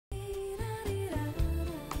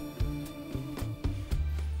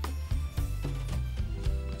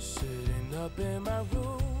up in my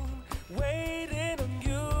room, waiting on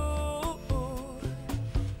you.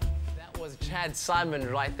 That was Chad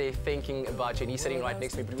Saaiman right there thinking about you, and he's sitting right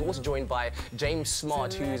next to me. But we're also joined by James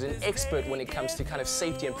Smart, who's an expert when it comes to kind of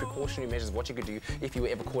safety and precautionary measures, what you could do if you were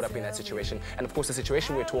ever caught up in that situation. And of course, the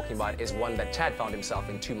situation we're talking about is one that Chad found himself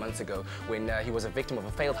in 2 months ago when he was a victim of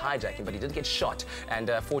a failed hijacking, but he did get shot. And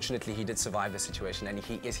fortunately, he did survive the situation, and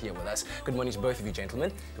he is here with us. Good morning to both of you,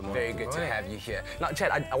 gentlemen. Good morning. Very good to have you here. Now,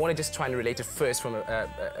 Chad, I want to just try and relate it first from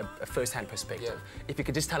a first-hand perspective. Yeah. If you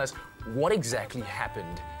could just tell us what exactly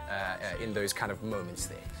happened in those kind of moments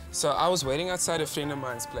there. So I was waiting outside a friend of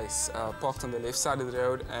mine's place, parked on the left side of the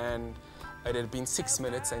road, and it had been 6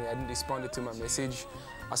 minutes and he hadn't responded to my message.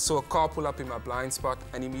 I saw a car pull up in my blind spot,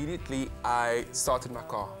 and immediately I started my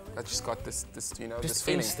car. I just got this this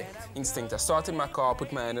feeling. Instinct. I started my car,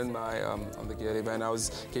 put my hand on my on the gear lever, and I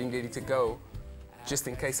was getting ready to go, just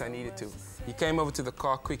in case I needed to. He came over to the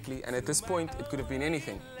car quickly, and at this point, it could have been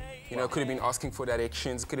anything. You know, it could have been asking for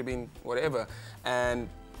directions, it could have been whatever. And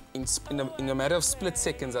in a matter of split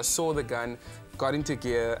seconds, I saw the gun, got into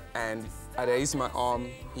gear, and I raised my arm,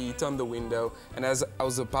 he hit on the window, and as I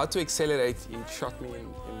was about to accelerate, he shot me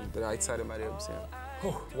in the right side of my ribs. Yeah.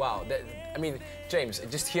 Oh, wow. I mean, James,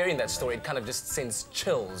 just hearing that story, it kind of just sends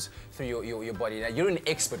chills through your body. Now, you're an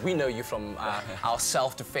expert. We know you from our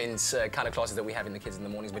self-defense kind of classes that we have in the kids in the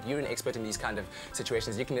mornings, but you're an expert in these kind of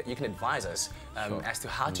situations. You can advise us as to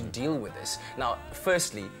how to deal with this. Now,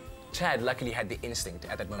 firstly, Chad luckily had the instinct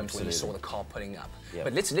at that moment when he saw the car pulling up. Yep.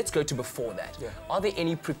 But let's go to before that. Yeah. Are there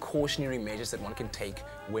any precautionary measures that one can take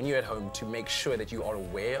when you're at home to make sure that you are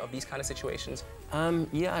aware of these kind of situations?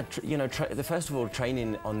 Yeah, you know, first of all,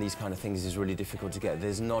 training on these kind of things is really difficult to get.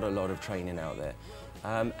 There's not a lot of training out there.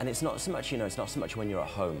 And it's not so much, it's not so much when you're at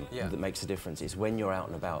home that makes a difference. It's when you're out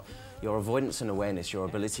and about. Your avoidance and awareness, your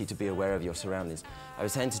ability to be aware of your surroundings. I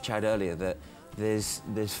was saying to Chad earlier that there's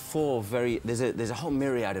a whole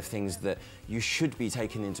myriad of things that you should be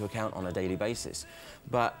taking into account on a daily basis.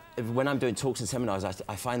 But when I'm doing talks and seminars,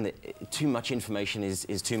 I find that too much information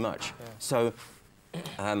is too much. Yeah. So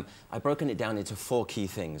I've broken it down into 4 key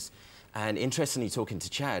things. And interestingly, talking to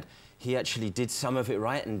Chad, he actually did some of it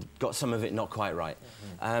right and got some of it not quite right.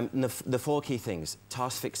 Mm-hmm. The 4 key things.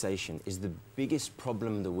 Task fixation is the biggest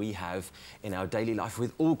problem that we have in our daily life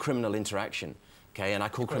with all criminal interaction. Okay, and I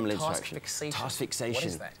call criminal interaction task fixation. What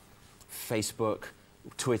is that? Facebook,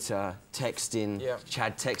 Twitter, texting. Yeah.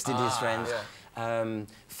 Chad texted his friends. Yeah.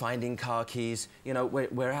 Finding car keys. You know,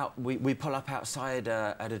 we're out. We pull up outside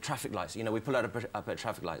at a traffic lights. You know, we pull up at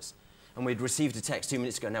traffic lights, and we'd received a text 2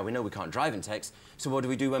 minutes ago. Now we know we can't drive and text. So what do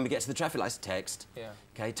we do when we get to the traffic lights? Text. Yeah.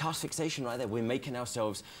 Okay, task fixation right there. We're making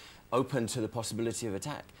ourselves open to the possibility of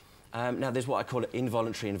attack. Now, there's what I call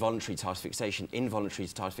involuntary and voluntary task fixation. Involuntary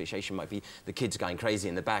task fixation might be the kids going crazy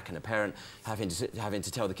in the back and a parent having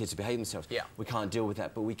to tell the kids to behave themselves. Yeah. We can't deal with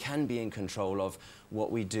that, but we can be in control of what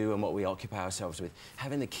we do and what we occupy ourselves with.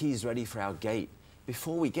 Having the keys ready for our gate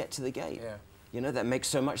before we get to the gate. Yeah. You know, that makes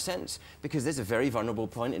so much sense because there's a very vulnerable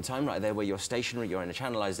point in time right there where you're stationary, you're in a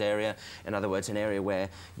channelized area, in other words, an area where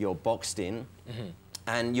you're boxed in,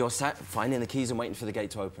 and you're sat finding the keys and waiting for the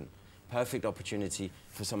gate to open. Perfect opportunity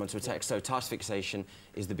for someone to attack. So task fixation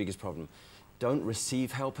is the biggest problem. Don't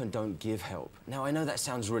receive help and don't give help. Now, I know that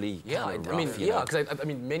sounds really kind of rough, because I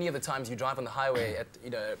mean, many of the times you drive on the highway at,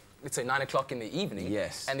 let's say 9 o'clock in the evening,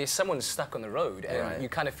 and there's someone stuck on the road, and you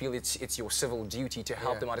kind of feel it's your civil duty to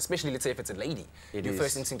help them out, especially, let's say, if it's a lady. Your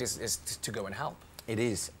first instinct is to go and help. It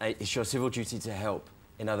is. It's your civil duty to help.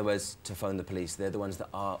 In other words, to phone the police. They're the ones that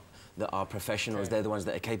are professionals, they're the ones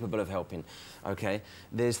that are capable of helping, okay?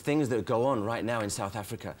 There's things that go on right now in South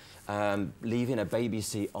Africa, leaving a baby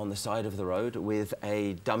seat on the side of the road with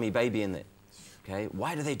a dummy baby in it, okay?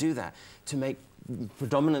 Why do they do that? To make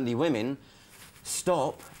predominantly women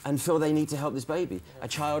stop and feel they need to help this baby. Yeah. A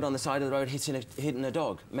child on the side of the road hitting a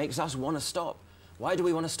dog makes us want to stop. Why do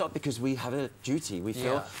we want to stop? Because we have a duty. We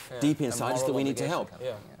feel deep inside us that we need to help.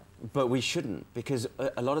 Yeah. But we shouldn't, because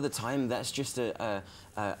a lot of the time that's just a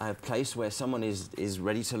place where someone is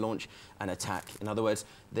ready to launch an attack. In other words,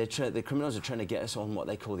 the criminals are trying to get us on what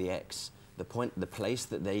they call the X, the place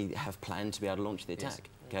that they have planned to be able to launch the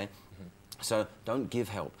attack. Okay. So don't give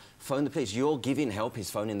help. Phone the police. Your giving help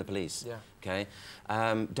is phoning the police. Yeah. Okay.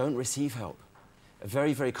 Don't receive help.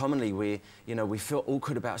 Very, very commonly, we feel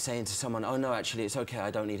awkward about saying to someone, "Oh no, actually, it's okay.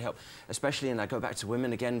 I don't need help." Especially, and I go back to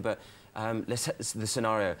women again, but let's set the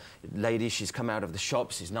scenario: lady, she's come out of the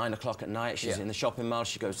shops. It's 9 o'clock at night. She's in the shopping mall.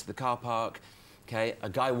 She goes to the car park. Okay, a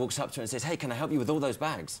guy walks up to her and says, "Hey, can I help you with all those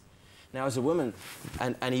bags?" Now, as a woman,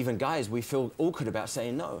 and even guys, we feel awkward about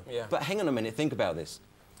saying no. Yeah. But hang on a minute, think about this: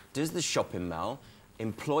 does the shopping mall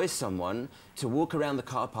employ someone to walk around the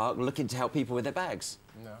car park looking to help people with their bags?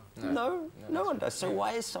 No one does. So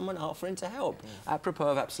why is someone offering to help? Apropos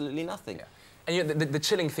of absolutely nothing. Yeah. And you know, the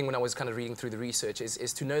chilling thing when I was kind of reading through the research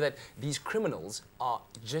is to know that these criminals are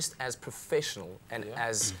just as professional and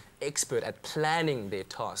as expert at planning their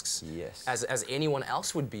tasks as anyone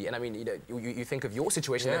else would be. And I mean, you know, you think of your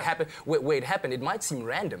situation that happened, where it happened, it might seem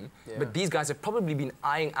random, but these guys have probably been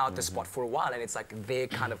eyeing out the spot for a while, and it's like their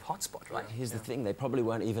kind of hotspot, right? Here's the thing, they probably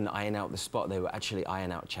weren't even eyeing out the spot, they were actually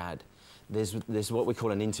eyeing out Chad. There's what we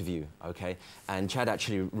call an interview, okay? And Chad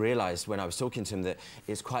actually realized when I was talking to him that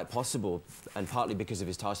it's quite possible, and partly because of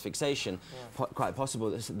his task fixation, quite possible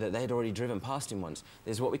that they'd already driven past him once.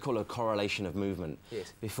 There's what we call a correlation of movement.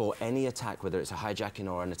 Yes. Before any attack, whether it's a hijacking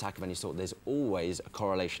or an attack of any sort, there's always a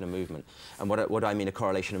correlation of movement. And what do I mean a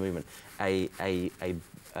correlation of movement?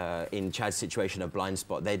 In Chad's situation, a blind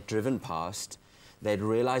spot. They'd driven past, they'd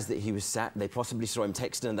realized that he was sat, they possibly saw him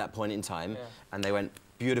texting at that point in time, and they went,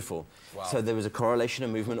 beautiful. Wow. So there was a correlation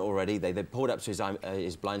of movement already. They pulled up to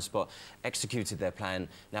his blind spot, executed their plan.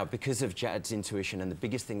 Now, because of Chad's intuition, and the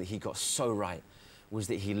biggest thing that he got so right was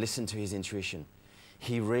that he listened to his intuition.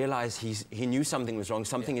 He realized he knew something was wrong,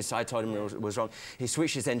 something his side told him was wrong. He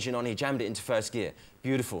switched his engine on, he jammed it into first gear.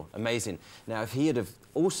 Beautiful, amazing. Now, if he had have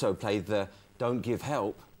also played the don't give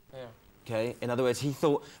help, okay, in other words, he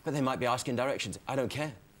thought, but they might be asking directions. I don't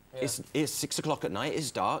care. It's 6 o'clock at night,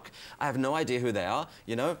 it's dark, I have no idea who they are,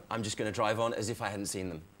 you know, I'm just going to drive on as if I hadn't seen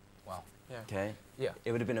them. Wow. Okay? Yeah.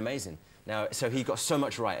 It would have been amazing. Now, so he got so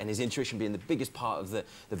much right, and his intuition being the biggest part of the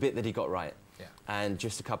bit that he got right. Yeah. And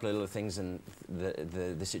just a couple of little things and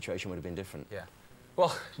the situation would have been different. Yeah.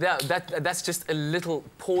 Well, that's just a little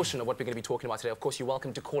portion of what we're going to be talking about today. Of course, you're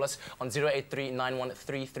welcome to call us on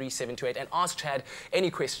 083-913-3728 and ask Chad any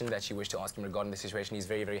question that you wish to ask him regarding the situation. He's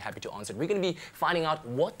very, very happy to answer it. We're going to be finding out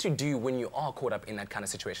what to do when you are caught up in that kind of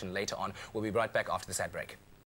situation later on. We'll be right back after this ad break.